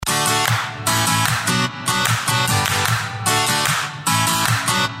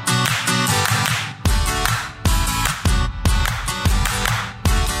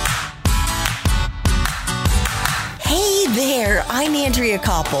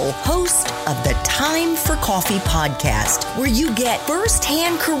Koppel, host of the Time for Coffee podcast, where you get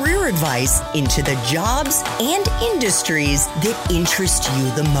firsthand career advice into the jobs and industries that interest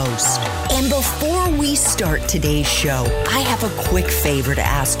you the most. And before we start today's show, I have a quick favor to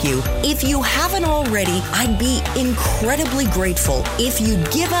ask you. If you haven't already, I'd be incredibly grateful if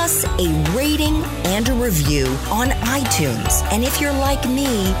you'd give us a rating and a review on iTunes. And if you're like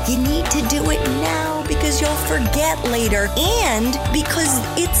me, you need to do it now because you'll forget later and because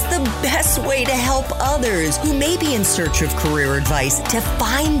it's the best way to help others who may be in search of career advice to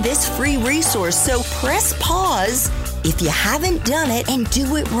find this free resource. So press pause if you haven't done it and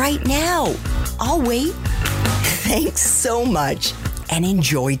do it right now. I'll wait. Thanks so much and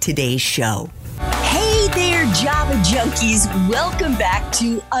enjoy today's show. Hey there, Java junkies. Welcome back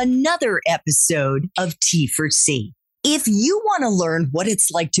to another episode of T4C. If you want to learn what it's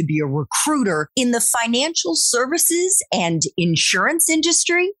like to be a recruiter in the financial services and insurance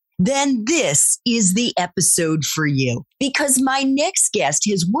industry, then this is the episode for you. Because my next guest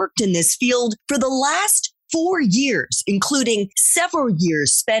has worked in this field for the last 4 years, including several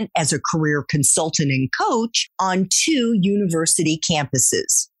years spent as a career consultant and coach on 2 university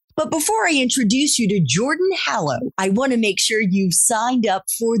campuses. But before I introduce you to Jordan Hallow, I want to make sure you've signed up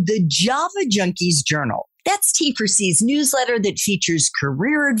for the Java Junkies Journal. That's T4C's newsletter that features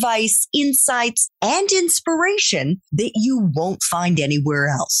career advice, insights, and inspiration that you won't find anywhere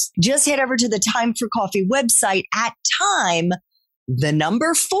else. Just head over to the Time for Coffee website at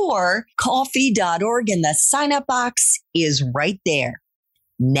time4coffee.org, and the sign-up box is right there.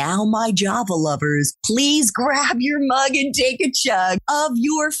 Now, my Java lovers, please grab your mug and take a chug of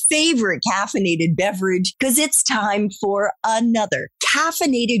your favorite caffeinated beverage because it's time for another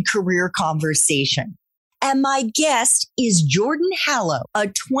caffeinated career conversation. And my guest is Jordan Hallow, a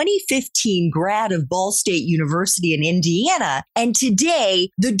 2015 grad of Ball State University in Indiana, and today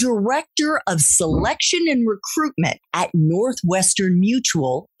the Director of Selection and Recruitment at Northwestern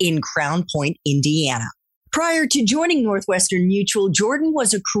Mutual in Crown Point, Indiana. Prior to joining Northwestern Mutual, Jordan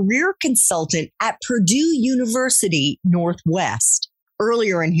was a career consultant at Purdue University Northwest.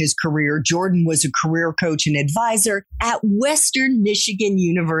 Earlier in his career, Jordan was a career coach and advisor at Western Michigan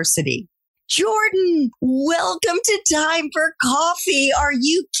University. Jordan, welcome to Time for Coffee. Are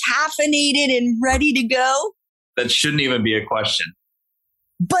you caffeinated and ready to go? That shouldn't even be a question.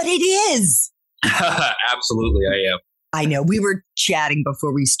 But it is. Absolutely, I am. I know. We were chatting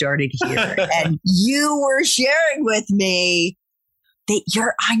before we started here, and you were sharing with me that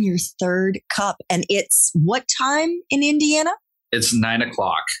you're on your 3rd cup, and it's what time in Indiana? It's 9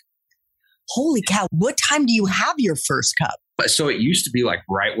 o'clock. Holy cow. What time do you have your first cup? So it used to be like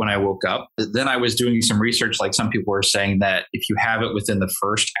right when I woke up. Then I was doing some research, like some people were saying that if you have it within the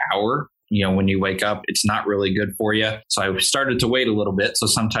first hour, when you wake up, it's not really good for you. So I started to wait a little bit. So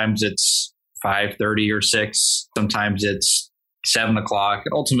sometimes it's 5:30 or 6. Sometimes it's 7 o'clock.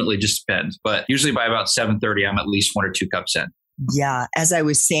 It ultimately just depends. But usually by about 7:30, I'm at least 1 or 2 cups in. Yeah. As I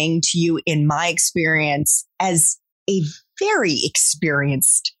was saying to you, in my experience as a very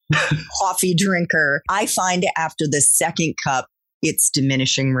experienced coffee drinker, I find after the 2nd cup, it's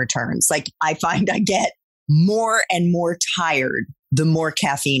diminishing returns. Like I find I get more and more tired the more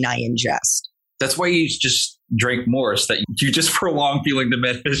caffeine I ingest. That's why you just drink more, so that you just prolong feeling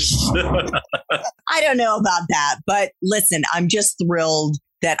diminished. I don't know about that, but listen, I'm just thrilled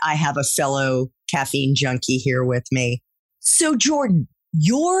that I have a fellow caffeine junkie here with me. So Jordan,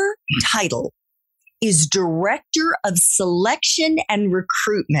 your title is Director of Selection and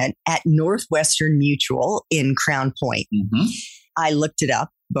Recruitment at Northwestern Mutual in Crown Point. Mm-hmm. I looked it up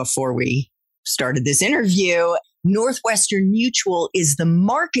before we started this interview. Northwestern Mutual is the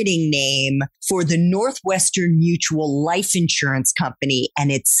marketing name for the Northwestern Mutual Life Insurance Company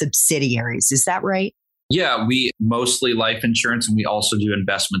and its subsidiaries. Is that right? Yeah, we mostly life insurance, and we also do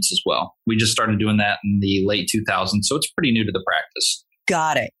investments as well. We just started doing that in the late 2000s, so it's pretty new to the practice.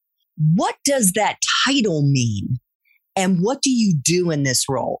 Got it. What does that title mean? And what do you do in this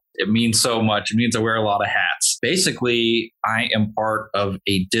role? It means so much. It means I wear a lot of hats. Basically, I am part of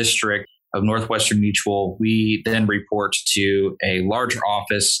a district of Northwestern Mutual. We then report to a larger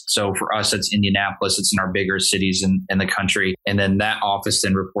office. So for us, it's Indianapolis. It's in our bigger cities in the country. And then that office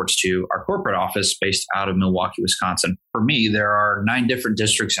then reports to our corporate office based out of Milwaukee, Wisconsin. For me, there are 9 different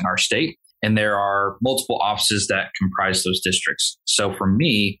districts in our state. And there are multiple offices that comprise those districts. So for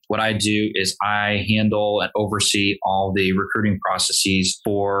me, what I do is I handle and oversee all the recruiting processes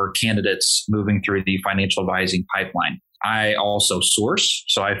for candidates moving through the financial advising pipeline. I also source.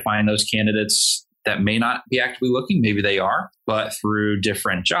 So I find those candidates that may not be actively looking. Maybe they are, but through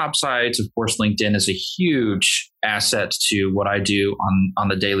different job sites. Of course, LinkedIn is a huge asset to what I do on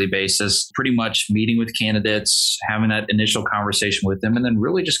the daily basis. Pretty much meeting with candidates, having that initial conversation with them, and then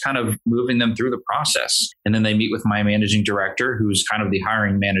really just kind of moving them through the process. And then they meet with my managing director, who's kind of the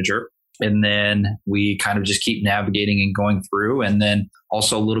hiring manager. And then we kind of just keep navigating and going through, and then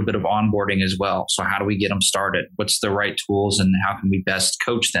also a little bit of onboarding as well. So how do we get them started? What's the right tools, and how can we best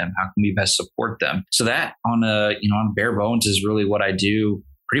coach them? How can we best support them? So that on bare bones is really what I do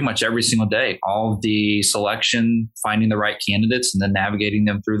pretty much every single day. All of the selection, finding the right candidates, and then navigating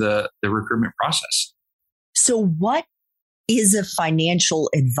them through the recruitment process. So what is a financial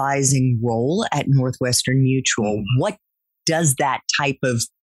advising role at Northwestern Mutual? What does that type of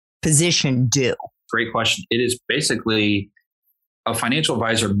position do? Great question. It is basically a financial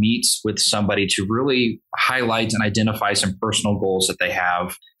advisor meets with somebody to really highlight and identify some personal goals that they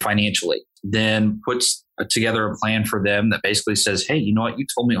have financially, then puts together a plan for them that basically says, hey, you know what? You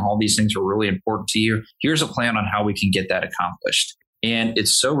told me all these things are really important to you. Here's a plan on how we can get that accomplished. And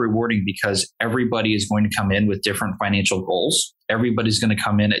it's so rewarding because everybody is going to come in with different financial goals. Everybody's going to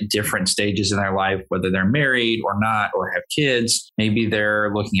come in at different stages in their life, whether they're married or not, or have kids. Maybe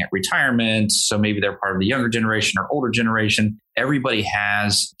they're looking at retirement. So maybe they're part of the younger generation or older generation. Everybody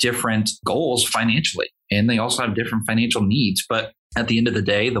has different goals financially, and they also have different financial needs. But at the end of the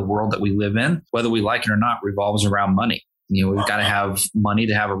day, the world that we live in, whether we like it or not, revolves around money. You know, we've got to have money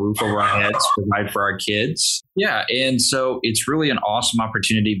to have a roof over our heads, provide for our kids. Yeah. And so it's really an awesome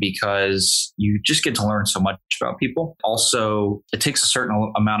opportunity because you just get to learn so much about people. Also, it takes a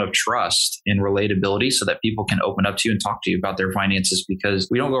certain amount of trust and relatability so that people can open up to you and talk to you about their finances, because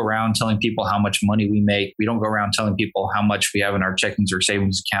we don't go around telling people how much money we make. We don't go around telling people how much we have in our checkings or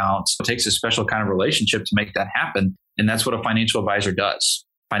savings accounts. It takes a special kind of relationship to make that happen. And that's what a financial advisor does.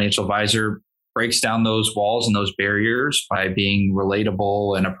 Financial advisor breaks down those walls and those barriers by being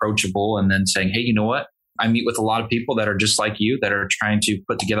relatable and approachable, and then saying, hey, you know what? I meet with a lot of people that are just like you, that are trying to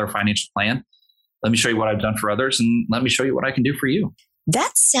put together a financial plan. Let me show you what I've done for others, and let me show you what I can do for you.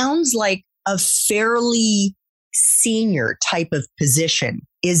 That sounds like a fairly senior type of position.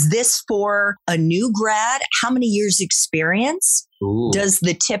 Is this for a new grad? How many years experience does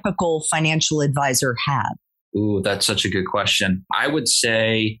the typical financial advisor have? Ooh, that's such a good question. I would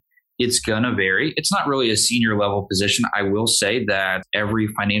say it's going to vary. It's not really a senior level position. I will say that every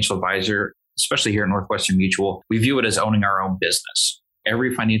financial advisor, especially here at Northwestern Mutual, we view it as owning our own business.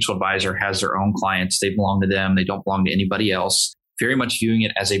 Every financial advisor has their own clients. They belong to them. They don't belong to anybody else. Very much viewing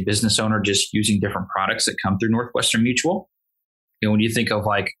it as a business owner, just using different products that come through Northwestern Mutual. You know, when you think of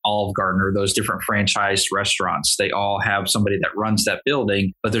like Olive Garden or those different franchised restaurants, they all have somebody that runs that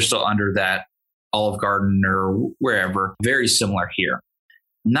building, but they're still under that Olive Garden or wherever. Very similar here.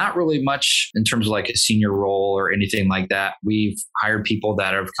 Not really much in terms of like a senior role or anything like that. We've hired people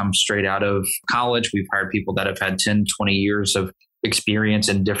that have come straight out of college. We've hired people that have had 10, 20 years of experience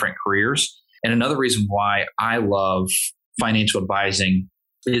in different careers. And another reason why I love financial advising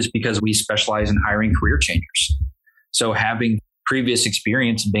is because we specialize in hiring career changers. So having previous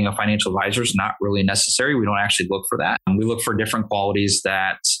experience in being a financial advisor is not really necessary. We don't actually look for that. We look for different qualities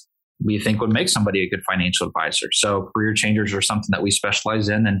that we think would make somebody a good financial advisor. So career changers are something that we specialize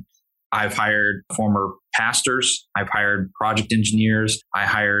in. And I've hired former pastors. I've hired project engineers. I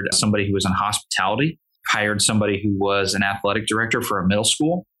hired somebody who was in hospitality. Hired somebody who was an athletic director for a middle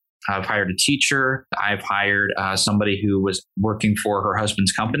school. I've hired a teacher. I've hired somebody who was working for her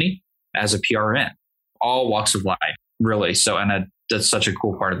husband's company as a PRN. All walks of life, really. So, and that's such a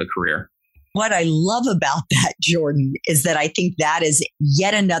cool part of the career. What I love about that, Jordan, is that I think that is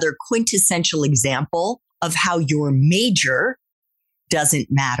yet another quintessential example of how your major doesn't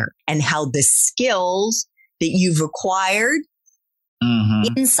matter and how the skills that you've acquired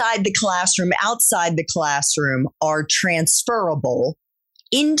inside the classroom, outside the classroom are transferable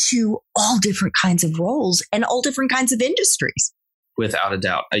into all different kinds of roles and all different kinds of industries. Without a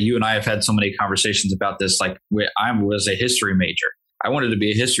doubt. You and I have had so many conversations about this. Like, I was a history major. I wanted to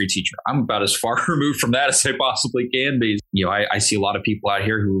be a history teacher. I'm about as far removed from that as I possibly can be. You know, I see a lot of people out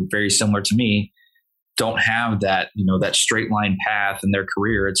here who are very similar to me, don't have that, you know, that straight line path in their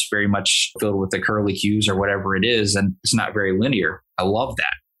career. It's very much filled with the curly cues or whatever it is. And it's not very linear. I love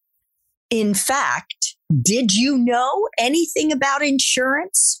that. In fact, did you know anything about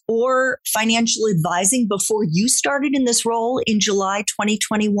insurance or financial advising before you started in this role in July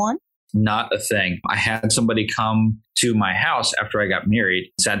 2021? Not a thing. I had somebody come to my house after I got married,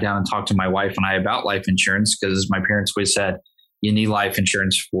 sat down and talked to my wife and I about life insurance, because my parents always said, you need life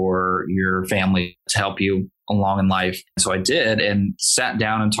insurance for your family to help you along in life. So I did, and sat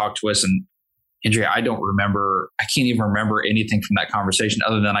down and talked to us. And Andrea, I can't even remember anything from that conversation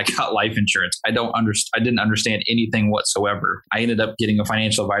other than I got life insurance. I didn't understand anything whatsoever. I ended up getting a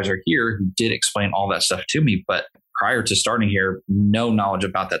financial advisor here who did explain all that stuff to me. But prior to starting here, no knowledge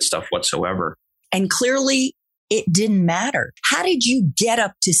about that stuff whatsoever. And clearly it didn't matter. How did you get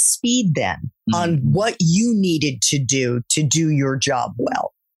up to speed then on what you needed to do your job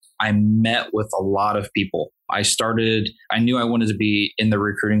well? I met with a lot of people. I knew I wanted to be in the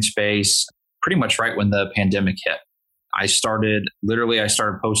recruiting space pretty much right when the pandemic hit. I started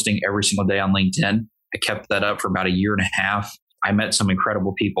posting every single day on LinkedIn. I kept that up for about a year and a half. I met some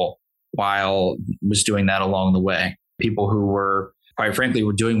incredible people while was doing that along the way. People who were, quite frankly,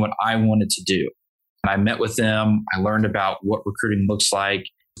 were doing what I wanted to do. And I met with them. I learned about what recruiting looks like,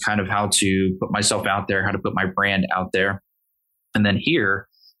 kind of how to put myself out there, how to put my brand out there. And then here,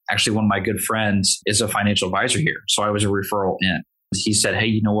 actually, one of my good friends is a financial advisor here. So I was a referral in. He said, hey,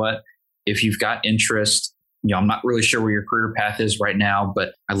 you know what? If you've got interest, I'm not really sure where your career path is right now,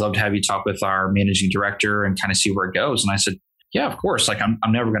 but I'd love to have you talk with our managing director and kind of see where it goes. And I said, yeah, of course. Like I'm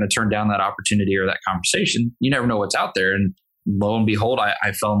never going to turn down that opportunity or that conversation. You never know what's out there. And lo and behold,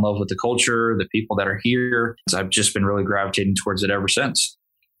 I fell in love with the culture, the people that are here. So I've just been really gravitating towards it ever since.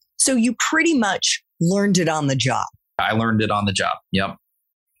 So you pretty much learned it on the job. I learned it on the job. Yep.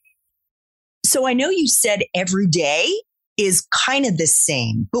 So I know you said every day is kind of the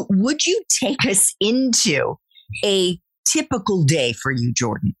same, but would you take us into a typical day for you,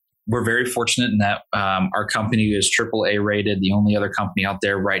 Jordan? We're very fortunate in that our company is AAA rated. The only other company out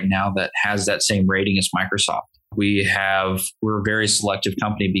there right now that has that same rating is Microsoft. We're a very selective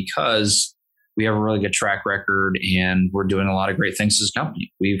company because we have a really good track record and we're doing a lot of great things as a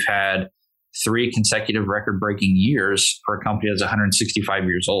company. We've had 3 consecutive record-breaking years for a company that's 165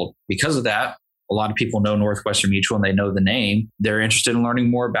 years old. Because of that, a lot of people know Northwestern Mutual and they know the name. They're interested in learning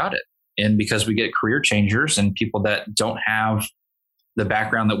more about it. And because we get career changers and people that don't have the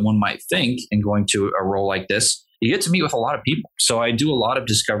background that one might think in going to a role like this, you get to meet with a lot of people. So I do a lot of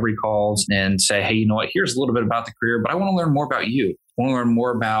discovery calls and say, hey, you know what? Here's a little bit about the career, but I want to learn more about you. I want to learn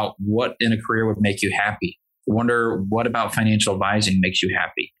more about what in a career would make you happy. I wonder what about financial advising makes you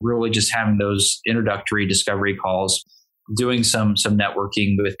happy. Really just having those introductory discovery calls, doing some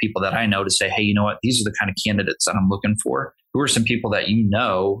networking with people that I know to say, hey, you know what? These are the kind of candidates that I'm looking for. Who are some people that you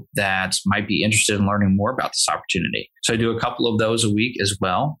know that might be interested in learning more about this opportunity? So I do a couple of those a week as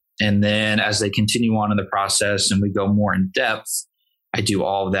well. And then as they continue on in the process and we go more in depth, I do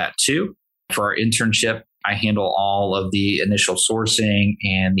all of that too. For our internship, I handle all of the initial sourcing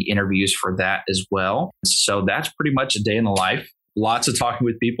and the interviews for that as well. So that's pretty much a day in the life. Lots of talking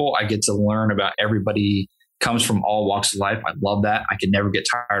with people. I get to learn about everybody. Comes from all walks of life. I love that. I can never get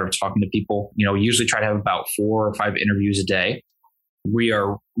tired of talking to people. We usually try to have about 4 or 5 interviews a day. We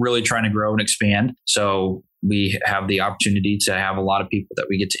are really trying to grow and expand. So we have the opportunity to have a lot of people that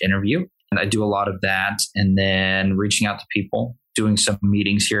we get to interview. And I do a lot of that and then reaching out to people, doing some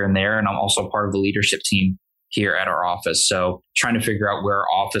meetings here and there. And I'm also part of the leadership team here at our office. So trying to figure out where our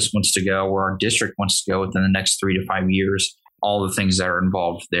office wants to go, where our district wants to go within the next 3 to 5 years, all the things that are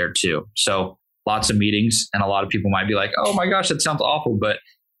involved there too. So lots of meetings, and a lot of people might be like, oh my gosh, that sounds awful, but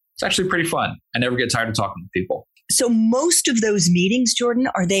it's actually pretty fun. I never get tired of talking to people. So most of those meetings, Jordan,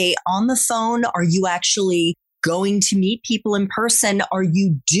 are they on the phone? Are you actually going to meet people in person? Are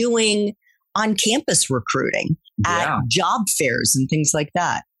you doing on-campus recruiting at job fairs and things like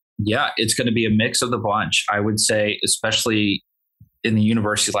that? Yeah, it's going to be a mix of the bunch. I would say, especially in the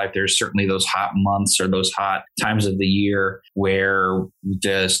university life, there's certainly those hot months or those hot times of the year where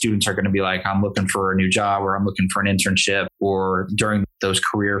the students are going to be like, I'm looking for a new job or I'm looking for an internship, or during those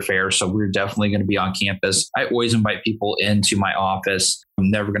career fairs. So we're definitely going to be on campus. I always invite people into my office.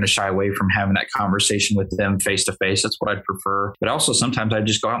 I'm never going to shy away from having that conversation with them face to face. That's what I'd prefer. But also sometimes I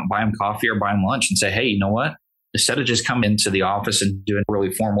just go out and buy them coffee or buy them lunch and say, hey, you know what? Instead of just coming into the office and doing a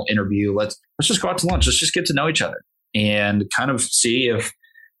really formal interview, let's just go out to lunch. Let's just get to know each other and kind of see if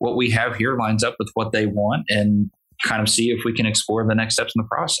what we have here lines up with what they want and kind of see if we can explore the next steps in the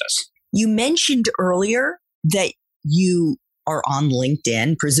process. You mentioned earlier that you are on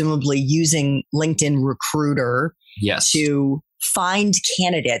LinkedIn, presumably using LinkedIn Recruiter to find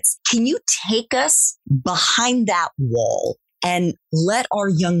candidates. Can you take us behind that wall and let our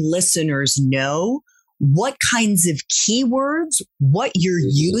young listeners know what kinds of keywords, what you're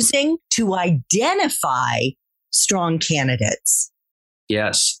using to identify strong candidates?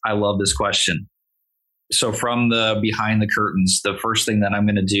 Yes, I love this question. So from the behind the curtains, the first thing that I'm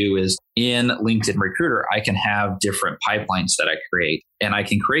going to do is in LinkedIn Recruiter, I can have different pipelines that I create, and I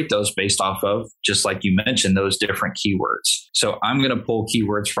can create those based off of, just like you mentioned, those different keywords. So I'm going to pull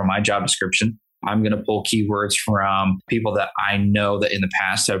keywords from my job description. I'm going to pull keywords from people that I know that in the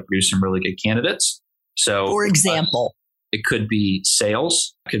past have produced some really good candidates. So, for example, it could be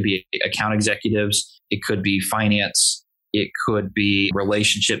sales, it could be account executives, it could be finance, it could be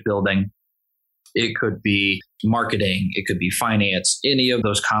relationship building, it could be marketing, it could be finance, any of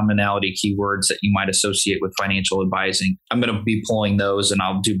those commonality keywords that you might associate with financial advising. I'm going to be pulling those and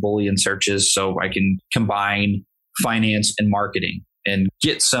I'll do Boolean searches so I can combine finance and marketing and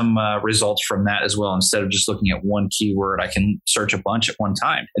get some results from that as well. Instead of just looking at one keyword, I can search a bunch at one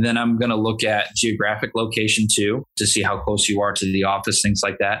time. And then I'm going to look at geographic location too, to see how close you are to the office, things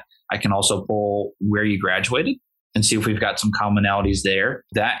like that. I can also pull where you graduated and see if we've got some commonalities there.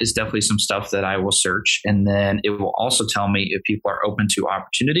 That is definitely some stuff that I will search. And then it will also tell me if people are open to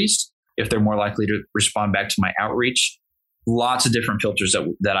opportunities, if they're more likely to respond back to my outreach. Lots of different filters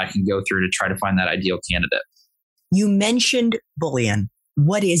that I can go through to try to find that ideal candidate. You mentioned Boolean.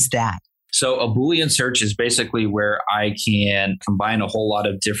 What is that? So a Boolean search is basically where I can combine a whole lot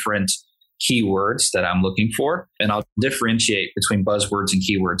of different keywords that I'm looking for. And I'll differentiate between buzzwords and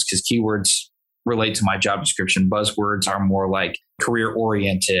keywords because keywords relate to my job description. Buzzwords are more like career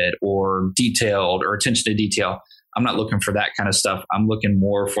oriented or detailed or attention to detail. I'm not looking for that kind of stuff. I'm looking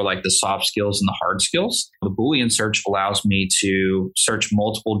more for like the soft skills and the hard skills. The Boolean search allows me to search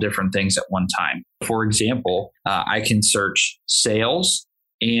multiple different things at one time. For example, I can search sales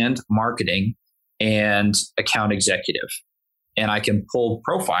and marketing and account executive. And I can pull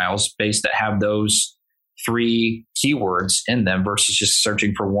profiles based that have those 3 keywords in them versus just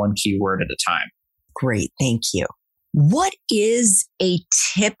searching for one keyword at a time. Great. Thank you. What is a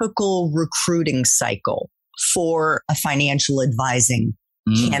typical recruiting cycle for a financial advising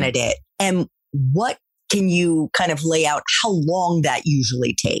candidate? And what can you kind of lay out how long that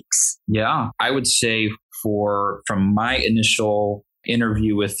usually takes? Yeah, I would say from my initial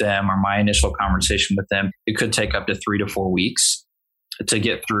interview with them or my initial conversation with them, it could take up to 3 to 4 weeks to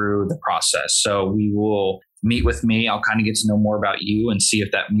get through the process. So we will meet with me. I'll kind of get to know more about you and see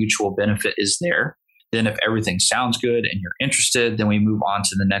if that mutual benefit is there. Then if everything sounds good and you're interested, then we move on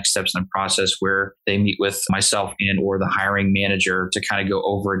to the next steps in the process where they meet with myself and or the hiring manager to kind of go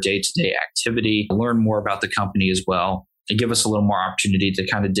over a day-to-day activity, learn more about the company as well, and give us a little more opportunity to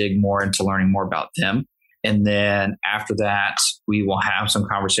kind of dig more into learning more about them. And then after that, we will have some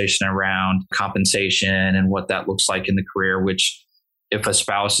conversation around compensation and what that looks like in the career, which if a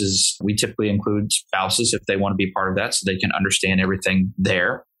spouse is, we typically include spouses if they want to be part of that so they can understand everything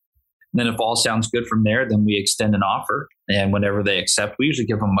there. Then if all sounds good from there, then we extend an offer. And whenever they accept, we usually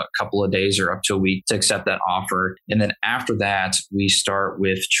give them a couple of days or up to a week to accept that offer. And then after that, we start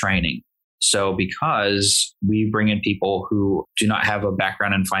with training. So because we bring in people who do not have a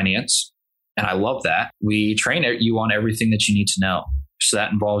background in finance, and I love that, we train you on everything that you need to know. So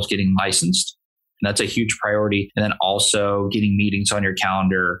that involves getting licensed. And that's a huge priority. And then also getting meetings on your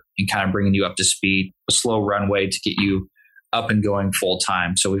calendar and kind of bringing you up to speed, a slow runway to get you up and going full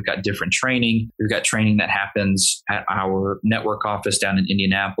time. So we've got different training. We've got training that happens at our network office down in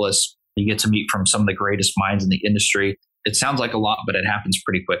Indianapolis. You get to meet from some of the greatest minds in the industry. It sounds like a lot, but it happens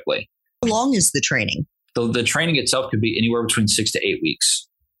pretty quickly. How long is the training? The training itself could be anywhere between 6 to 8 weeks.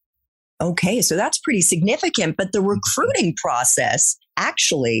 Okay, so that's pretty significant, but the recruiting process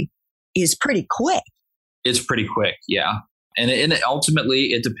actually is pretty quick. It's pretty quick, yeah. And ultimately,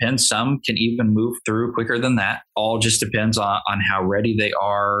 it depends. Some can even move through quicker than that. All just depends on how ready they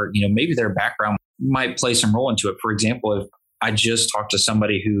are. Maybe their background might play some role into it. For example, if I just talked to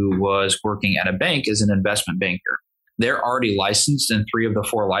somebody who was working at a bank as an investment banker, they're already licensed in 3 of the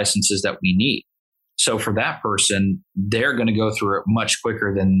 4 licenses that we need. So for that person, they're going to go through it much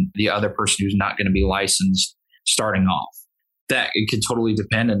quicker than the other person who's not going to be licensed starting off. That it could totally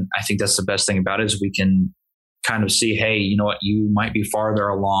depend. And I think that's the best thing about it is we can kind of see, hey, you know what, you might be farther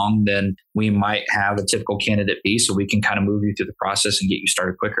along than we might have a typical candidate be. So we can kind of move you through the process and get you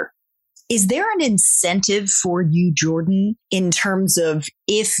started quicker. Is there an incentive for you, Jordan, in terms of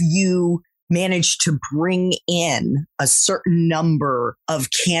if you manage to bring in a certain number of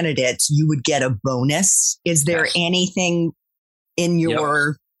candidates, you would get a bonus? Is there anything in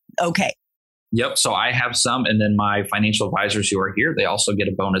your... Yep. Okay. Yep. So I have some, and then my financial advisors who are here, they also get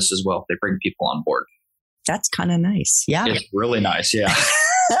a bonus as well if they bring people on board. That's kind of nice. Yeah. It's really nice. Yeah.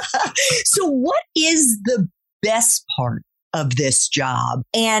 So what is the best part of this job?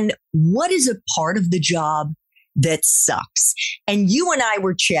 And what is a part of the job that sucks? And you and I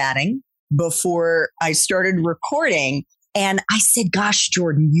were chatting before I started recording, and I said, gosh,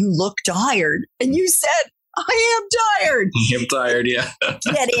 Jordan, you look tired. And you said, I am tired. I'm tired, yeah.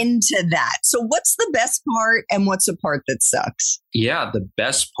 Get into that. So what's the best part and what's the part that sucks? Yeah, the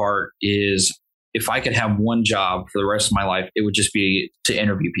best part is if I could have one job for the rest of my life, it would just be to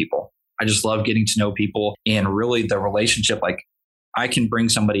interview people. I just love getting to know people and really the relationship. Like I can bring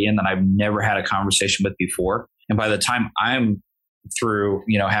somebody in that I've never had a conversation with before. And by the time I'm through,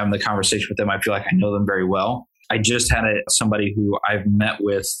 having the conversation with them, I feel like I know them very well. I just had somebody who I've met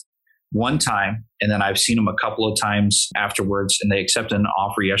with one time, and then I've seen them a couple of times afterwards, and they accepted an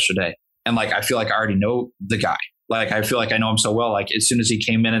offer yesterday. And like, I feel like I already know the guy. Like, I feel like I know him so well. Like as soon as he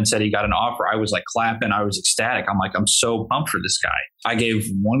came in and said he got an offer, I was like clapping. I was ecstatic. I'm like, I'm so pumped for this guy. I gave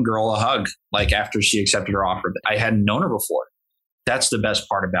one girl a hug, like after she accepted her offer. I hadn't known her before. That's the best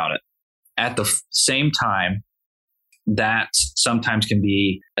part about it. At the same time, that sometimes can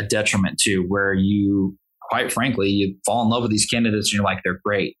be a detriment too, where you, quite frankly, you fall in love with these candidates and you're like, they're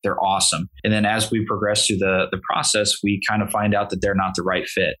great, they're awesome. And then as we progress through the process, we kind of find out that they're not the right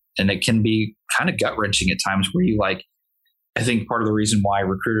fit. And it can be kind of gut wrenching at times where you like, I think part of the reason why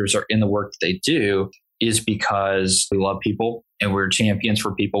recruiters are in the work that they do is because we love people and we're champions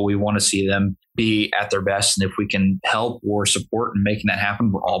for people. We want to see them be at their best. And if we can help or support in making that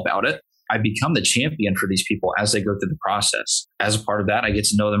happen, we're all about it. I become the champion for these people as they go through the process. As a part of that, I get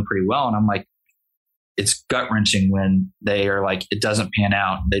to know them pretty well. And I'm like, it's gut wrenching when they are like, it doesn't pan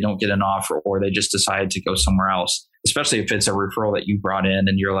out, they don't get an offer, or they just decide to go somewhere else, especially if it's a referral that you brought in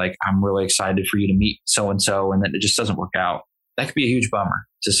and you're like, I'm really excited for you to meet so-and-so, and then it just doesn't work out. That could be a huge bummer,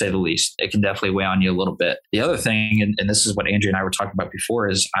 to say the least. It can definitely weigh on you a little bit. The other thing, and this is what Andrea and I were talking about before,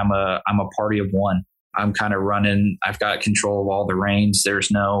 is I'm a party of one. I'm kind of running. I've got control of all the reins.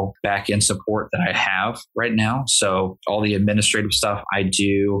 There's no back end support that I have right now. So all the administrative stuff I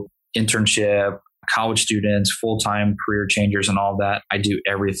do, internship, college students, full-time career changers, and all that, I do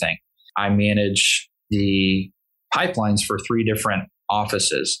everything. I manage the pipelines for 3 different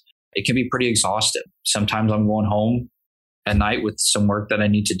offices. It can be pretty exhausting. Sometimes I'm going home at night with some work that I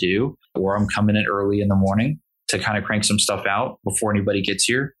need to do, or I'm coming in early in the morning to kind of crank some stuff out before anybody gets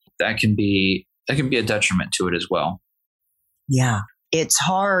here. That can be a detriment to it as well. Yeah. It's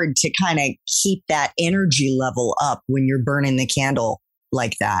hard to kind of keep that energy level up when you're burning the candle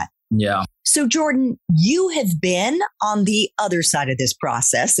like that. Yeah. So Jordan, you have been on the other side of this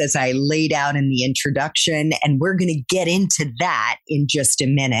process, as I laid out in the introduction, and we're going to get into that in just a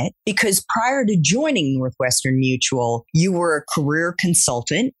minute, because prior to joining Northwestern Mutual, you were a career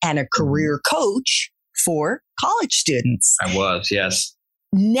consultant and a career coach for college students. I was, yes.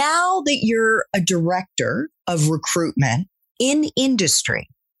 Now that you're a director of recruitment in industry,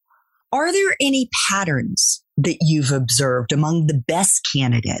 are there any patterns that you've observed among the best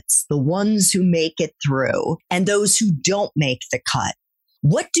candidates, the ones who make it through and those who don't make the cut?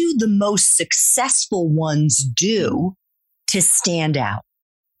 What do the most successful ones do to stand out?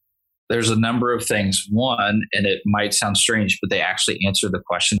 There's a number of things. One, and it might sound strange, but they actually answer the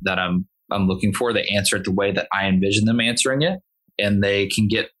question that I'm looking for. They answer it the way that I envision them answering it, and they can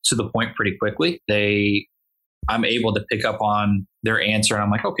get to the point pretty quickly. I'm able to pick up on their answer, and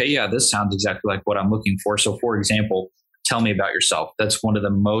I'm like, okay, yeah, this sounds exactly like what I'm looking for. So for example, tell me about yourself. That's one of the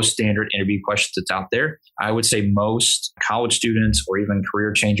most standard interview questions that's out there. I would say most college students or even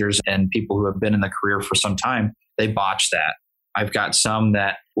career changers and people who have been in the career for some time, they botch that. I've got some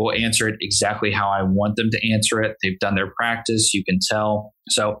that will answer it exactly how I want them to answer it. They've done their practice. You can tell.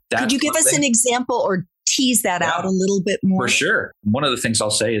 So could you give us an example or tease that out a little bit more? For sure. One of the things I'll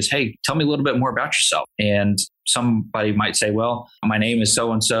say is, hey, tell me a little bit more about yourself. And somebody might say, well, my name is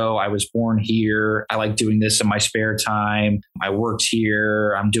so-and-so. I was born here. I like doing this in my spare time. I worked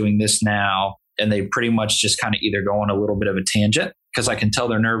here. I'm doing this now. And they pretty much just kind of either go on a little bit of a tangent, because I can tell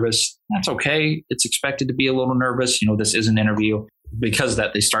they're nervous. That's okay. It's expected to be a little nervous. This is an interview. Because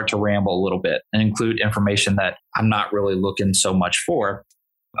that, they start to ramble a little bit and include information that I'm not really looking so much for.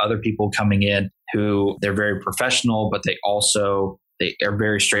 Other people coming in who they're very professional, but they are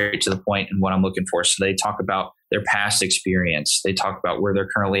very straight to the point in what I'm looking for. So they talk about their past experience. They talk about where they're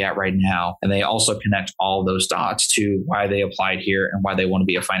currently at right now. And they also connect all those dots to why they applied here and why they want to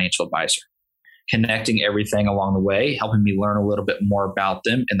be a financial advisor. Connecting everything along the way, helping me learn a little bit more about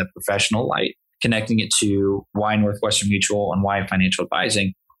them in the professional light, connecting it to why Northwestern Mutual and why financial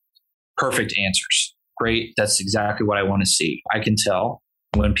advising. Perfect answers. Great. That's exactly what I want to see. I can tell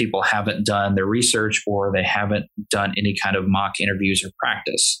when people haven't done their research or they haven't done any kind of mock interviews or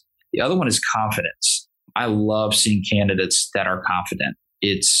practice. The other one is confidence. I love seeing candidates that are confident.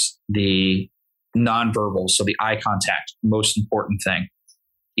 It's the nonverbal, so the eye contact, most important thing.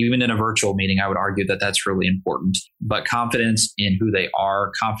 Even in a virtual meeting, I would argue that that's really important. But confidence in who they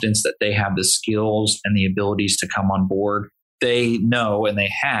are, confidence that they have the skills and the abilities to come on board. They know and they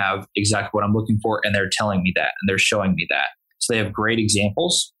have exactly what I'm looking for, and they're telling me that, and they're showing me that. So they have great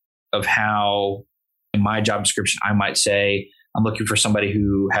examples of how in my job description, I might say, I'm looking for somebody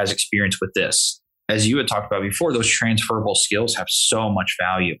who has experience with this. As you had talked about before, those transferable skills have so much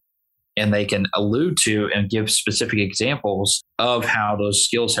value, and they can allude to and give specific examples of how those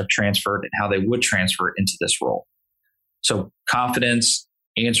skills have transferred and how they would transfer into this role. So confidence,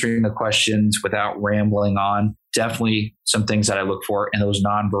 answering the questions without rambling on, definitely some things that I look for, and those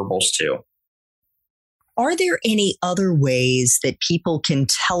nonverbals too. Are there any other ways that people can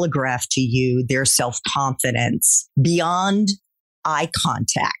telegraph to you their self-confidence beyond eye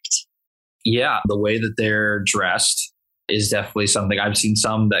contact? Yeah, the way that they're dressed is definitely something. I've seen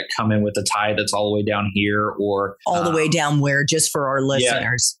some that come in with a tie that's all the way down here, or all the way down where, just for our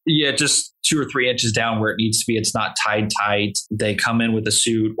listeners? Yeah, just 2 or 3 inches down where it needs to be. It's not tied tight. They come in with a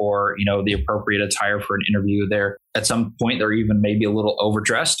suit or, the appropriate attire for an interview. There, at some point, they're even maybe a little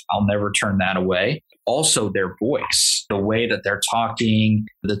overdressed. I'll never turn that away. Also, their voice, the way that they're talking,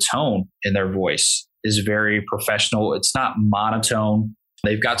 the tone in their voice is very professional. It's not monotone.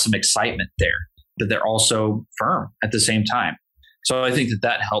 They've got some excitement there, but they're also firm at the same time. So I think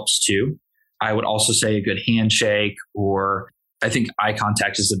that helps too. I would also say a good handshake, or I think eye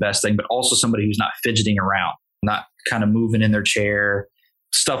contact is the best thing, but also somebody who's not fidgeting around, not kind of moving in their chair,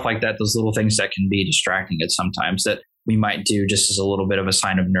 stuff like that. Those little things that can be distracting at sometimes that we might do just as a little bit of a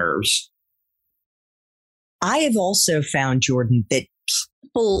sign of nerves. I have also found, Jordan, that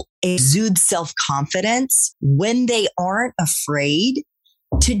people exude self-confidence when they aren't afraid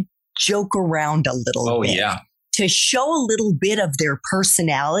to joke around a little bit, to show a little bit of their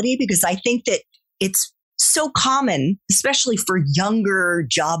personality, because I think that it's so common, especially for younger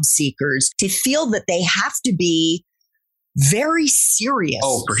job seekers, to feel that they have to be very serious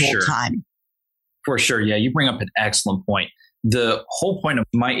the whole time. For sure. Yeah, you bring up an excellent point. The whole point of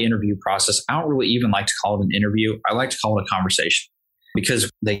my interview process, I don't really even like to call it an interview. I like to call it a conversation, because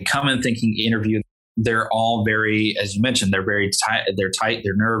they come in thinking interview. They're all very, as you mentioned, they're very tight. They're tight.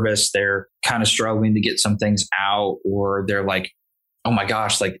 They're nervous. They're kind of struggling to get some things out, or they're like, oh my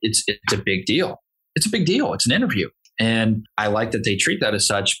gosh, like it's a big deal. It's a big deal. It's an interview. And I like that they treat that as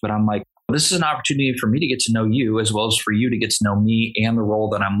such, but I'm like, this is an opportunity for me to get to know you, as well as for you to get to know me and the role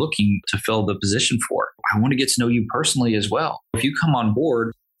that I'm looking to fill the position for. I want to get to know you personally as well. If you come on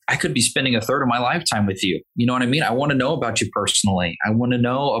board, I could be spending a third of my lifetime with you. You know what I mean? I want to know about you personally. I want to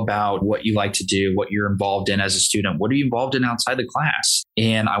know about what you like to do, what you're involved in as a student. What are you involved in outside the class?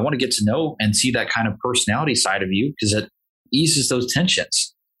 And I want to get to know and see that kind of personality side of you, because it eases those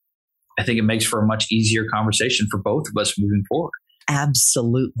tensions. I think it makes for a much easier conversation for both of us moving forward.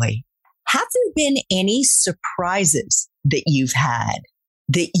 Absolutely. Have there been any surprises that you've had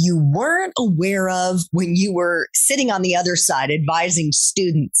that you weren't aware of when you were sitting on the other side advising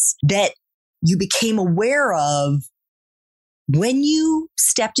students, that you became aware of when you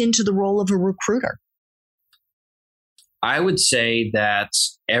stepped into the role of a recruiter? I would say that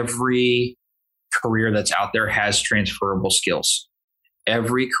every career that's out there has transferable skills.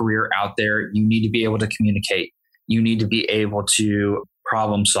 Every career out there, you need to be able to communicate. You need to be able to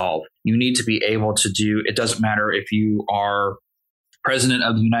problem solve. You need to be able to do, it doesn't matter if you are president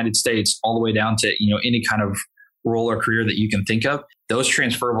of the United States, all the way down to, any kind of role or career that you can think of. Those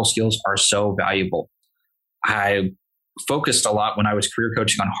transferable skills are so valuable. I focused a lot when I was career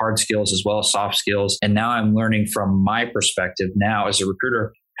coaching on hard skills as well as soft skills. And now I'm learning from my perspective now as a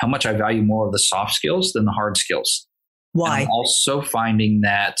recruiter, how much I value more of the soft skills than the hard skills. Why? And I'm also finding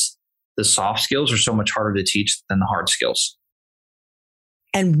that the soft skills are so much harder to teach than the hard skills.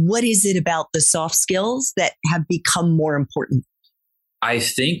 And what is it about the soft skills that have become more important? I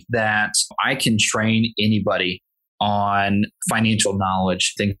think that I can train anybody on financial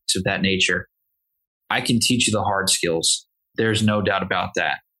knowledge, things of that nature. I can teach you the hard skills. There's no doubt about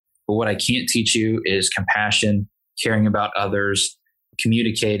that. But what I can't teach you is compassion, caring about others,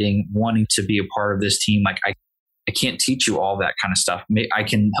 communicating, wanting to be a part of this team. Like I can't teach you all that kind of stuff. I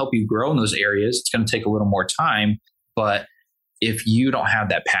can help you grow in those areas. It's going to take a little more time. But if you don't have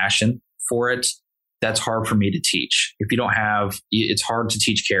that passion for it, that's hard for me to teach. If you don't have, it's hard to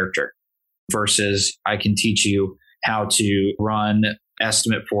teach character versus I can teach you how to run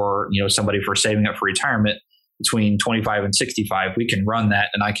estimate for, somebody for saving up for retirement between 25 and 65. We can run that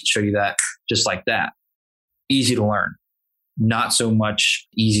and I can show you that just like that. Easy to learn. Not so much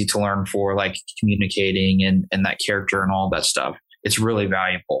easy to learn for like communicating and that character and all that stuff. It's really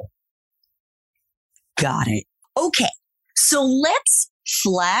valuable. Got it. Okay. So let's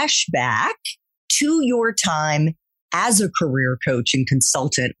flash back to your time as a career coach and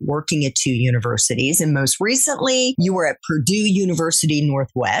consultant working at 2 universities. And most recently, you were at Purdue University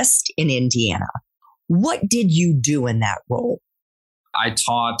Northwest in Indiana. What did you do in that role?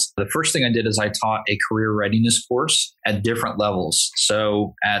 The first thing I did is I taught a career readiness course at different levels.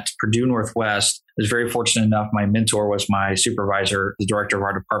 So at Purdue Northwest, I was very fortunate enough. My mentor was my supervisor, the director of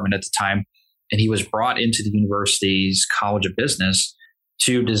our department at the time, and he was brought into the university's College of Business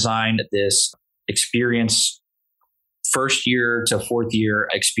to design this experience, first year to fourth year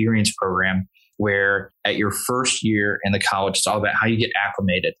experience program, where at your first year in the college, it's all about how you get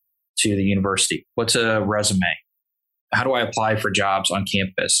acclimated to the university. What's a resume? How do I apply for jobs on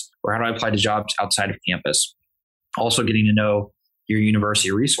campus? Or how do I apply to jobs outside of campus? Also getting to know your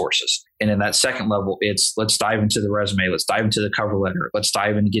university resources. And in that second level, it's let's dive into the resume. Let's dive into the cover letter. Let's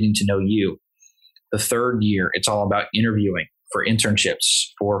dive into getting to know you. The third year, it's all about interviewing for internships,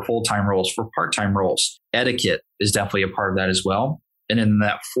 for full-time roles, for part-time roles. Etiquette is definitely a part of that as well. And in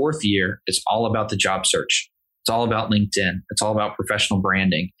that fourth year, it's all about the job search. It's all about LinkedIn. It's all about professional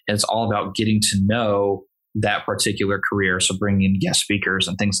branding. And it's all about getting to know that particular career. So bringing in guest speakers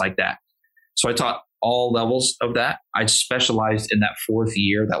and things like that. So I taught all levels of that. I specialized in that fourth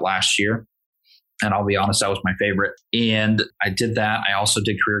year, that last year. And I'll be honest, that was my favorite. And I did that. I also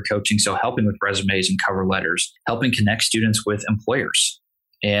did career coaching. So helping with resumes and cover letters, helping connect students with employers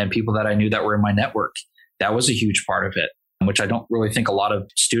and people that I knew that were in my network. That was a huge part of it, which I don't really think a lot of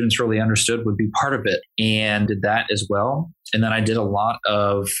students really understood would be part of it, and did that as well. And then I did a lot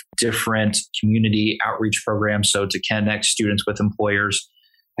of different community outreach programs. So to connect students with employers,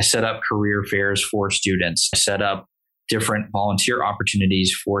 I set up career fairs for students. I set up different volunteer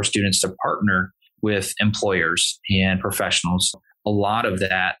opportunities for students to partner with employers and professionals. A lot of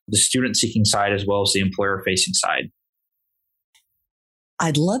that, the student seeking side as well as the employer facing side.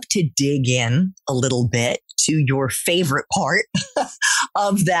 I'd love to dig in a little bit to your favorite part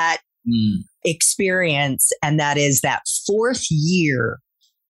of that experience. And that is that fourth year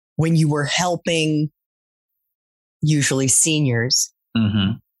when you were helping usually seniors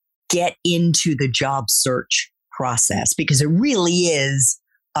get into the job search process, because it really is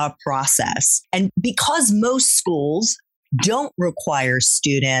a process. And because most schools don't require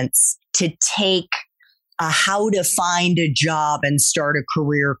students to take a how to find a job and start a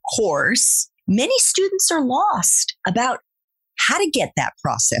career course, many students are lost about how to get that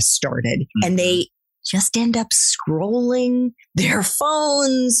process started. And they just end up scrolling their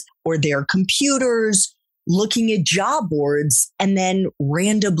phones or their computers, looking at job boards, and then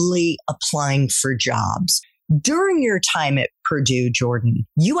randomly applying for jobs. During your time at Purdue, Jordan,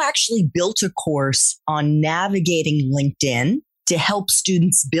 you actually built a course on navigating LinkedIn to help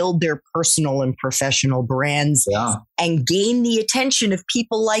students build their personal and professional brands and gain the attention of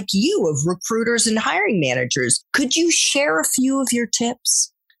people like you, of recruiters and hiring managers. Could you share a few of your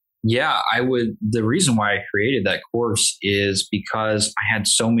tips? Yeah, I would. The reason why I created that course is because I had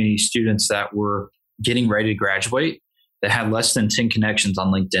so many students that were getting ready to graduate that had less than 10 connections on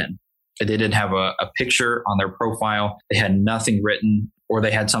LinkedIn. They didn't have a picture on their profile. They had nothing written, or they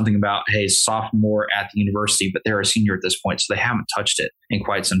had something about, hey, sophomore at the university, but they're a senior at this point, so they haven't touched it in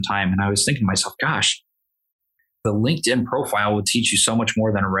quite some time. And I was thinking to myself, gosh, the LinkedIn profile will teach you so much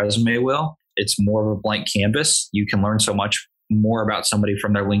more than a resume will. It's more of a blank canvas. You can learn so much more about somebody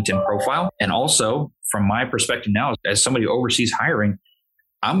from their LinkedIn profile. And also, from my perspective now, as somebody who oversees hiring,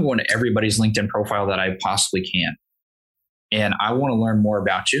 I'm going to everybody's LinkedIn profile that I possibly can. And I want to learn more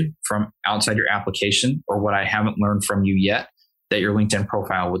about you from outside your application, or what I haven't learned from you yet that your LinkedIn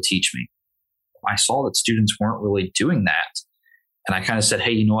profile will teach me. I saw that students weren't really doing that. And I kind of said,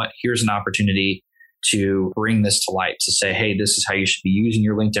 hey, you know what? Here's an opportunity to bring this to light, to say, hey, this is how you should be using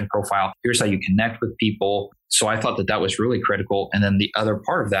your LinkedIn profile. Here's how you connect with people. So I thought that that was really critical. And then the other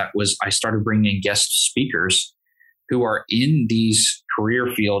part of that was I started bringing in guest speakers who are in these career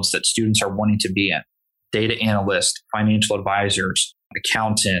fields that students are wanting to be in. Data analysts, financial advisors,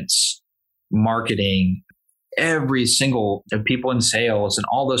 accountants, marketing, every single people in sales and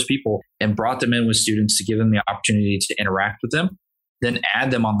all those people, and brought them in with students to give them the opportunity to interact with them, then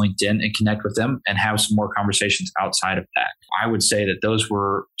add them on LinkedIn and connect with them and have some more conversations outside of that. I would say that those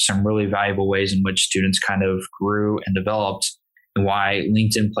were some really valuable ways in which students kind of grew and developed, and why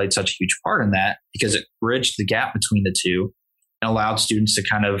LinkedIn played such a huge part in that, because it bridged the gap between the two and allowed students to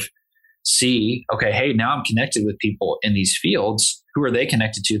kind of see, okay, hey, now I'm connected with people in these fields. Who are they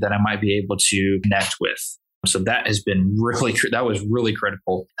connected to that I might be able to connect with? So that has been that was really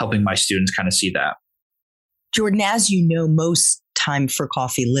critical, helping my students kind of see that. Jordan, as you know, most Time for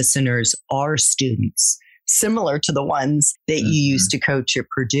Coffee listeners are students, similar to the ones that you used to coach at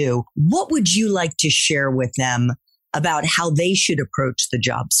Purdue. What would you like to share with them about how they should approach the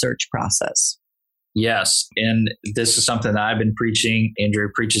job search process? Yes. And this is something that I've been preaching. Andrew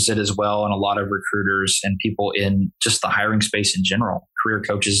preaches it as well. And a lot of recruiters and people in just the hiring space in general, career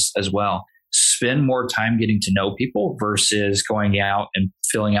coaches as well, spend more time getting to know people versus going out and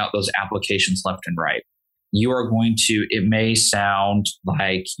filling out those applications left and right. You are going to, it may sound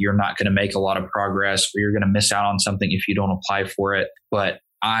like you're not going to make a lot of progress or you're going to miss out on something if you don't apply for it. But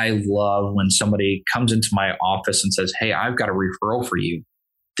I love when somebody comes into my office and says, hey, I've got a referral for you.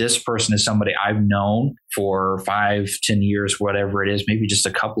 This person is somebody I've known for 5, 10 years, whatever it is, maybe just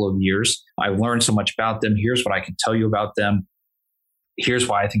a couple of years. I've learned so much about them. Here's what I can tell you about them. Here's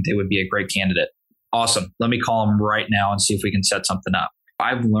why I think they would be a great candidate. Awesome. Let me call them right now and see if we can set something up.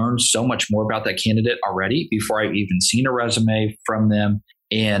 I've learned so much more about that candidate already before I've even seen a resume from them.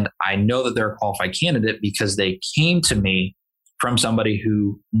 And I know that they're a qualified candidate because they came to me from somebody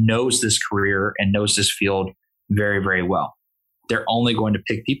who knows this career and knows this field very, very well. They're only going to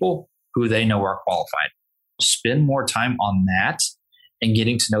pick people who they know are qualified. Spend more time on that and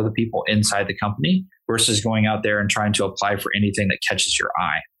getting to know the people inside the company versus going out there and trying to apply for anything that catches your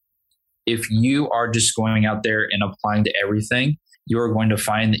eye. If you are just going out there and applying to everything, you're going to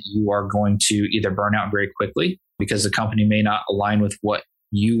find that you are going to either burn out very quickly because the company may not align with what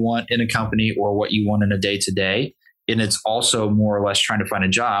you want in a company or what you want in a day-to-day. And it's also more or less trying to find a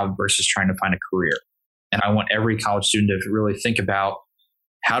job versus trying to find a career. And I want every college student to really think about,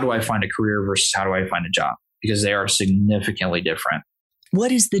 how do I find a career versus how do I find a job? Because they are significantly different.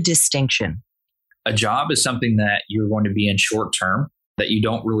 What is the distinction? A job is something that you're going to be in short term, that you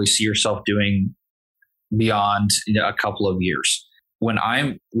don't really see yourself doing beyond a couple of years. When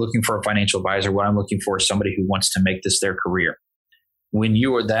I'm looking for a financial advisor, what I'm looking for is somebody who wants to make this their career. When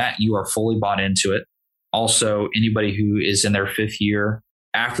you are that, you are fully bought into it. Also, anybody who is in their 5th year,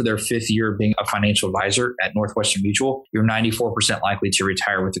 after their 5th year of being a financial advisor at Northwestern Mutual, you're 94% likely to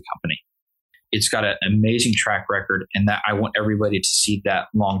retire with the company. It's got an amazing track record, and that I want everybody to see that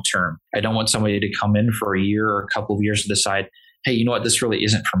long term. I don't want somebody to come in for a year or a couple of years and decide, hey, you know what, this really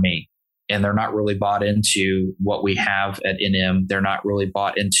isn't for me. And they're not really bought into what we have at NM. They're not really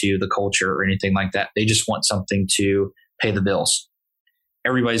bought into the culture or anything like that. They just want something to pay the bills.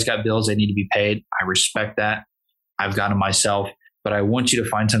 Everybody's got bills they need to be paid. I respect that. I've got them myself. But I want you to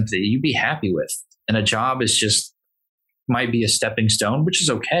find something that you'd be happy with. And a job is just, might be a stepping stone, which is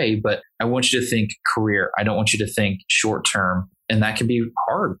okay. But I want you to think career. I don't want you to think short term. And that can be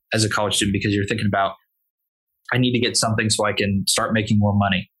hard as a college student because you're thinking about, I need to get something so I can start making more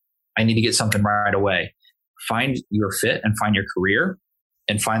money. I need to get something right away. Find your fit and find your career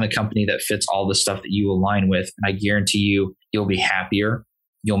and find the company that fits all the stuff that you align with. And I guarantee you, you'll be happier.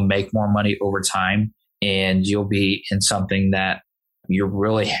 You'll make more money over time, and you'll be in something that you're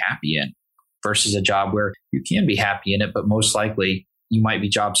really happy in versus a job where you can be happy in it, but most likely you might be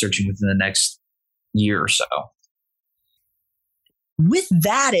job searching within the next year or so. With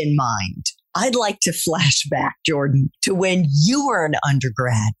that in mind, I'd like to flash back, Jordan, to when you were an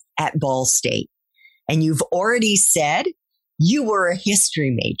undergrad at Ball State. And you've already said you were a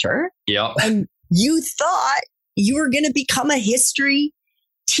history major. Yep. And you thought you were going to become a history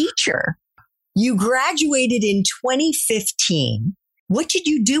teacher. You graduated in 2015. What did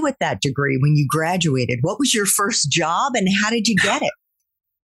you do with that degree when you graduated? What was your first job and how did you get it?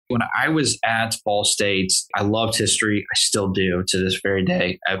 When I was at Ball State, I loved history. I still do to this very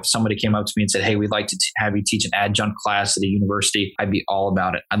day. If somebody came up to me and said, hey, we'd like to have you teach an adjunct class at a university, I'd be all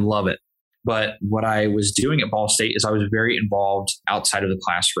about it. I'd love it. But what I was doing at Ball State is I was very involved outside of the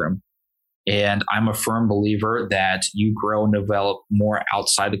classroom. And I'm a firm believer that you grow and develop more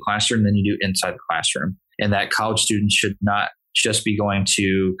outside the classroom than you do inside the classroom. And that college students should not just be going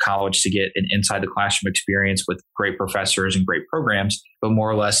to college to get an inside the classroom experience with great professors and great programs, but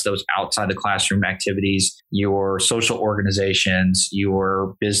more or less those outside the classroom activities, your social organizations,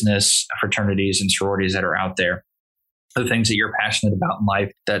 your business fraternities and sororities that are out there, the things that you're passionate about in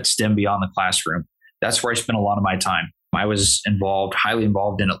life that stem beyond the classroom. That's where I spent a lot of my time. I was highly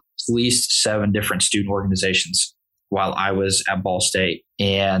involved in at least 7 different student organizations while I was at Ball State.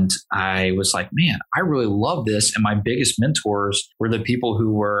 And I was like, man, I really love this. And my biggest mentors were the people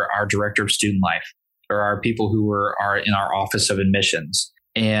who were our director of student life or our people who were in our office of admissions.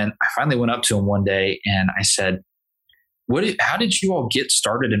 And I finally went up to them one day and I said, how did you all get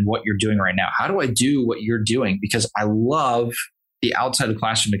started in what you're doing right now? How do I do what you're doing? Because I love the outside of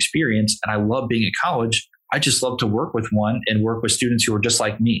classroom experience and I love being at college. I just love to work with one and work with students who are just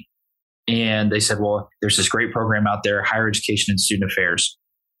like me. And they said, well, there's this great program out there, higher education and student affairs.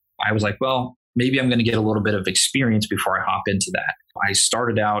 I was like, well, maybe I'm going to get a little bit of experience before I hop into that. I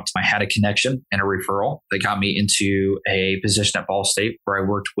started out, I had a connection and a referral that got me into a position at Ball State where I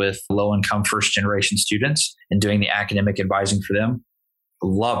worked with low-income first-generation students and doing the academic advising for them.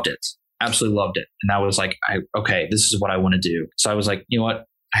 Loved it. Absolutely loved it. And I was like, okay, this is what I want to do. So I was like, you know what?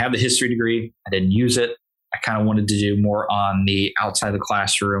 I have the history degree. I didn't use it. I kind of wanted to do more on the outside the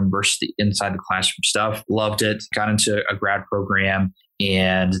classroom versus the inside the classroom stuff. Loved it. Got into a grad program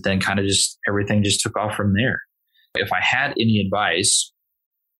and then kind of just everything just took off from there. If I had any advice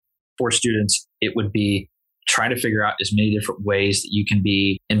for students, it would be try to figure out as many different ways that you can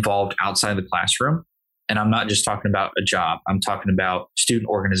be involved outside the classroom. And I'm not just talking about a job. I'm talking about student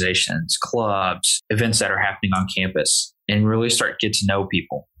organizations, clubs, events that are happening on campus, and really start to get to know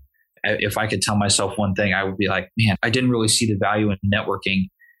people. If I could tell myself one thing, I would be like, man, I didn't really see the value in networking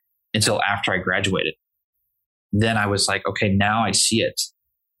until after I graduated. Then I was like, okay, now I see it.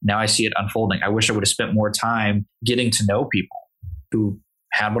 Now I see it unfolding. I wish I would have spent more time getting to know people who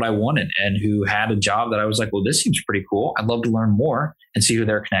had what I wanted and who had a job that I was like, well, this seems pretty cool. I'd love to learn more and see who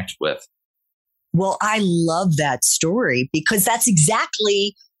they're connected with. Well, I love that story because that's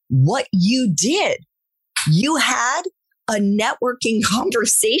exactly what you did. You had a networking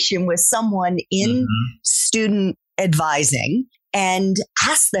conversation with someone in student advising and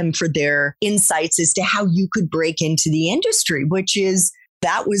asked them for their insights as to how you could break into the industry,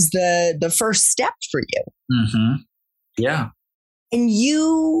 that was the first step for you. Mm-hmm. Yeah. And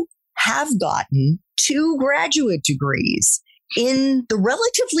you have gotten 2 graduate degrees in the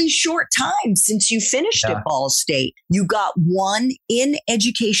relatively short time since you finished at Ball State. You got one in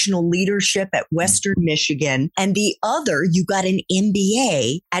educational leadership at Western Michigan, and the other, you got an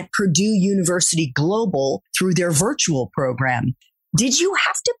MBA at Purdue University Global through their virtual program. Did you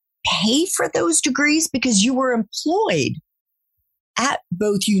have to pay for those degrees because you were employed at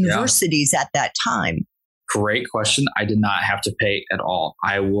both universities at that time? Great question. I did not have to pay at all.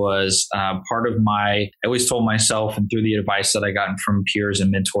 I was part of I always told myself, and through the advice that I gotten from peers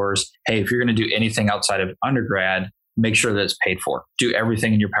and mentors, hey, if you're going to do anything outside of undergrad, make sure that it's paid for. Do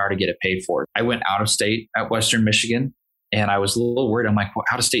everything in your power to get it paid for. I went out of state at Western Michigan, and I was a little worried. I'm like, well,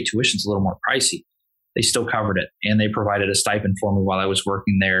 out of state tuition's a little more pricey. They still covered it, and they provided a stipend for me while I was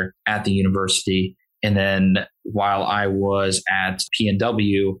working there at the university. And then while I was at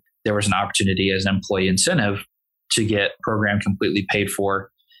P&W, there was an opportunity as an employee incentive to get program completely paid for,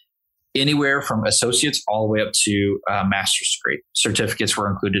 anywhere from associates all the way up to a master's degree. Certificates were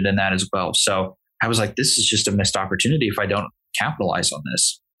included in that as well. So I was like, this is just a missed opportunity if I don't capitalize on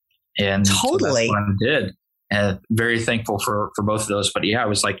this. And totally. So that's what I did. And very thankful for both of those. But yeah, I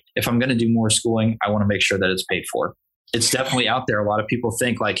was like, if I'm going to do more schooling, I want to make sure that it's paid for. It's definitely out there. A lot of people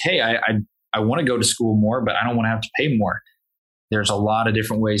think like, hey, I want to go to school more, but I don't want to have to pay more. There's a lot of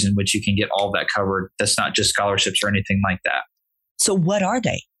different ways in which you can get all that covered. That's not just scholarships or anything like that. So what are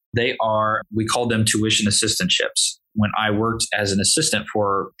they? They are, we call them tuition assistantships. When I worked as an assistant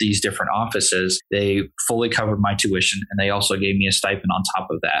for these different offices, they fully covered my tuition and they also gave me a stipend on top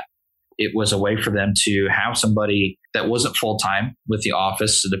of that. It was a way for them to have somebody that wasn't full-time with the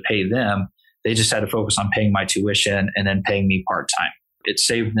office, so to pay them, they just had to focus on paying my tuition and then paying me part-time. It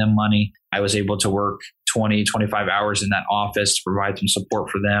saved them money. I was able to work 20, 25 hours in that office to provide some support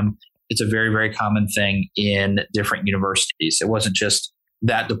for them. It's a very, very common thing in different universities. It wasn't just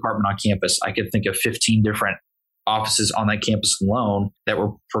that department on campus. I could think of 15 different offices on that campus alone that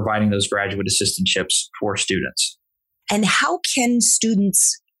were providing those graduate assistantships for students. And how can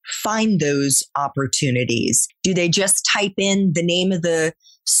students find those opportunities? Do they just type in the name of the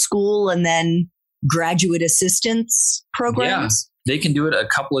school and then graduate assistance programs? Yeah. They can do it a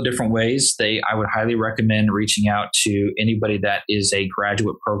couple of different ways. I would highly recommend reaching out to anybody that is a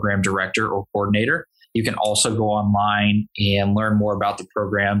graduate program director or coordinator. You can also go online and learn more about the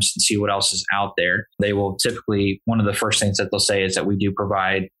programs and see what else is out there. They will typically, one of the first things that they'll say is that we do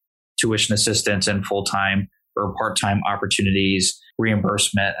provide tuition assistance and full-time or part-time opportunities,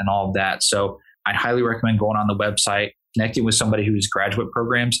 reimbursement, and all of that. So I'd highly recommend going on the website, connecting with somebody who's graduate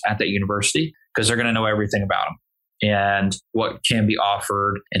programs at that university, because they're going to know everything about them and what can be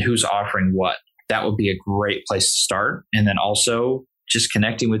offered and who's offering what. That would be a great place to start. And then also just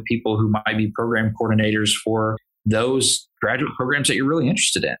connecting with people who might be program coordinators for those graduate programs that you're really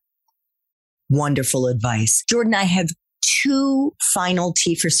interested in. Wonderful advice. Jordan, I have 2 final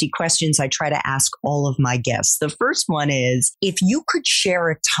T4C questions I try to ask all of my guests. The first one is, if you could share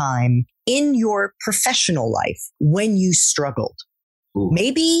a time in your professional life when you struggled,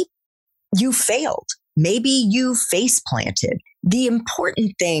 maybe you failed, maybe you face planted. The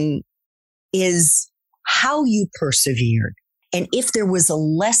important thing is how you persevered And if there was a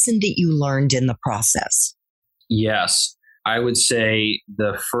lesson that you learned in the process? Yes. I would say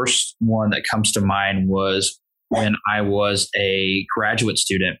the first one that comes to mind was when I was a graduate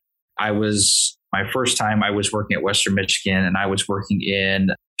student. My first time I was working at Western Michigan, and I was working in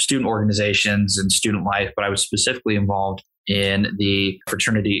student organizations and student life, but I was specifically involved in the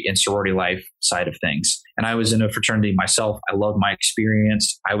fraternity and sorority life side of things. And I was in a fraternity myself. I loved my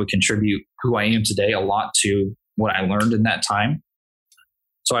experience. I would contribute who I am today a lot to what I learned in that time.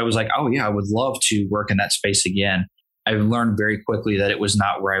 So I was like, oh yeah, I would love to work in that space again. I learned very quickly that it was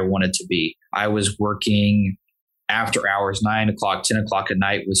not where I wanted to be. I was working after hours, 9 o'clock, 10 o'clock at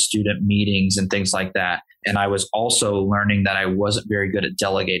night with student meetings and things like that. And I was also learning that I wasn't very good at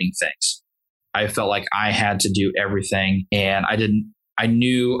delegating things. I felt like I had to do everything, and I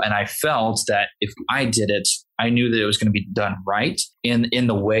knew and I felt that if I did it, I knew that it was going to be done right in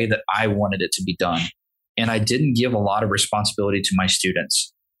the way that I wanted it to be done. And I didn't give a lot of responsibility to my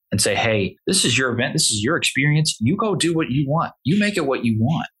students and say, hey, this is your event. This is your experience. You go do what you want. You make it what you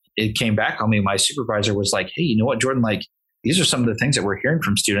want. It came back on me. My supervisor was like, hey, you know what, Jordan, like, these are some of the things that we're hearing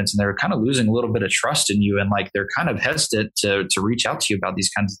from students, and they're kind of losing a little bit of trust in you. And like, they're kind of hesitant to reach out to you about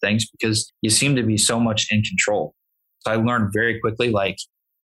these kinds of things because you seem to be so much in control. So I learned very quickly, like,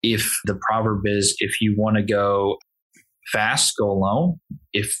 if the proverb is, if you want to go fast, go alone.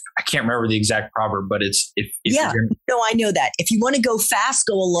 I can't remember the exact proverb, but it's, I know that. If you want to go fast,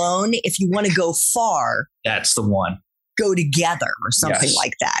 go alone. If you want to go far, that's the one. Go together or something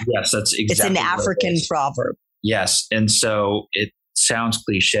like that. Yes, that's exactly. It's an African proverb. Yes. And so it sounds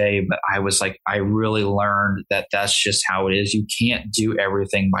cliche, but I was like, I really learned that that's just how it is. You can't do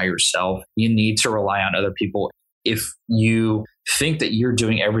everything by yourself. You need to rely on other people. If you think that you're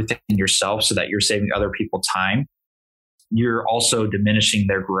doing everything yourself so that you're saving other people time, you're also diminishing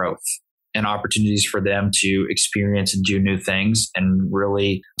their growth and opportunities for them to experience and do new things and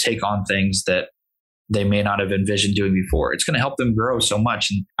really take on things that they may not have envisioned doing before. It's going to help them grow so much.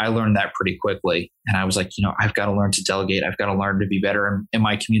 And I learned that pretty quickly. And I was like, I've got to learn to delegate. I've got to learn to be better in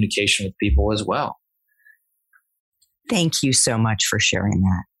my communication with people as well. Thank you so much for sharing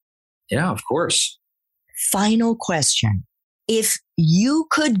that. Yeah, of course. Final question. If you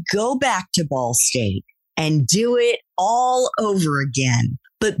could go back to Ball State and do it all over again,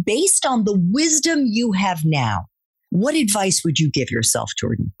 but based on the wisdom you have now, what advice would you give yourself,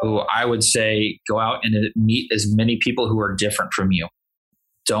 Jordan? Oh, I would say go out and meet as many people who are different from you.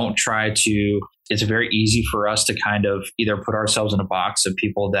 Don't try to, it's very easy for us to kind of either put ourselves in a box of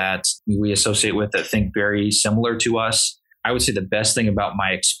people that we associate with that think very similar to us. I would say the best thing about my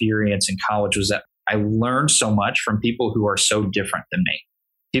experience in college was that I learned so much from people who are so different than me.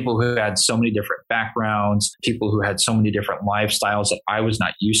 People who had so many different backgrounds, people who had so many different lifestyles that I was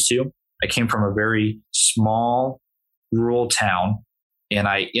not used to. I came from a very small rural town, and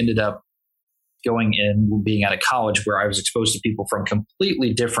I ended up going in being at a college where I was exposed to people from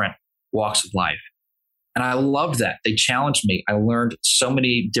completely different walks of life. And I loved that. They challenged me. I learned so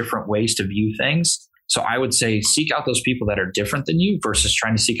many different ways to view things. So I would say seek out those people that are different than you versus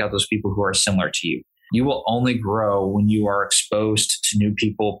trying to seek out those people who are similar to you. You will only grow when you are exposed to new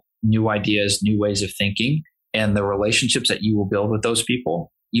people, new ideas, new ways of thinking, and the relationships that you will build with those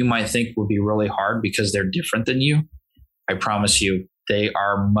people, you might think will be really hard because they're different than you. I promise you, they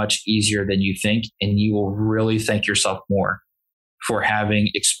are much easier than you think, and you will really thank yourself more for having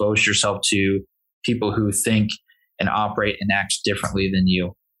exposed yourself to people who think and operate and act differently than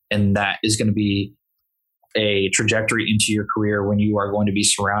you. And that is going to be a trajectory into your career when you are going to be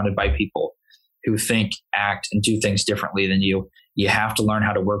surrounded by people who think, act, and do things differently than you. You have to learn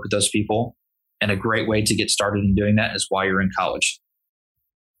how to work with those people. And a great way to get started in doing that is while you're in college.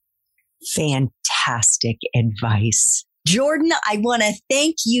 Fantastic advice. Jordan, I want to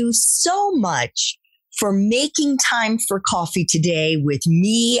thank you so much for making time for coffee today with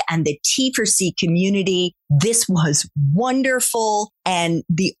me and the T4C community. This was wonderful. And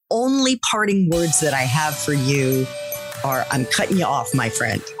the only parting words that I have for you are, I'm cutting you off, my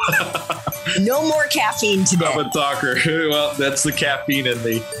friend. No more caffeine today. I'm a talker. Well, that's the caffeine in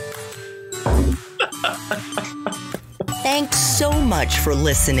me. Thanks so much for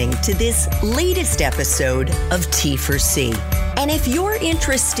listening to this latest episode of T4C. And if you're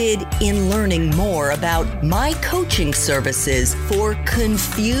interested in learning more about my coaching services for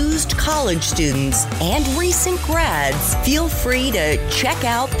confused college students and recent grads, feel free to check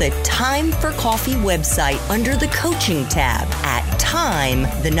out the Time for Coffee website under the coaching tab at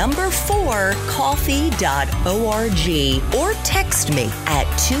time4coffee.org or text me at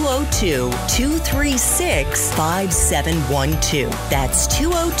 202-236-5712. That's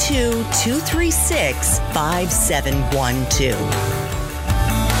 202-236-5712.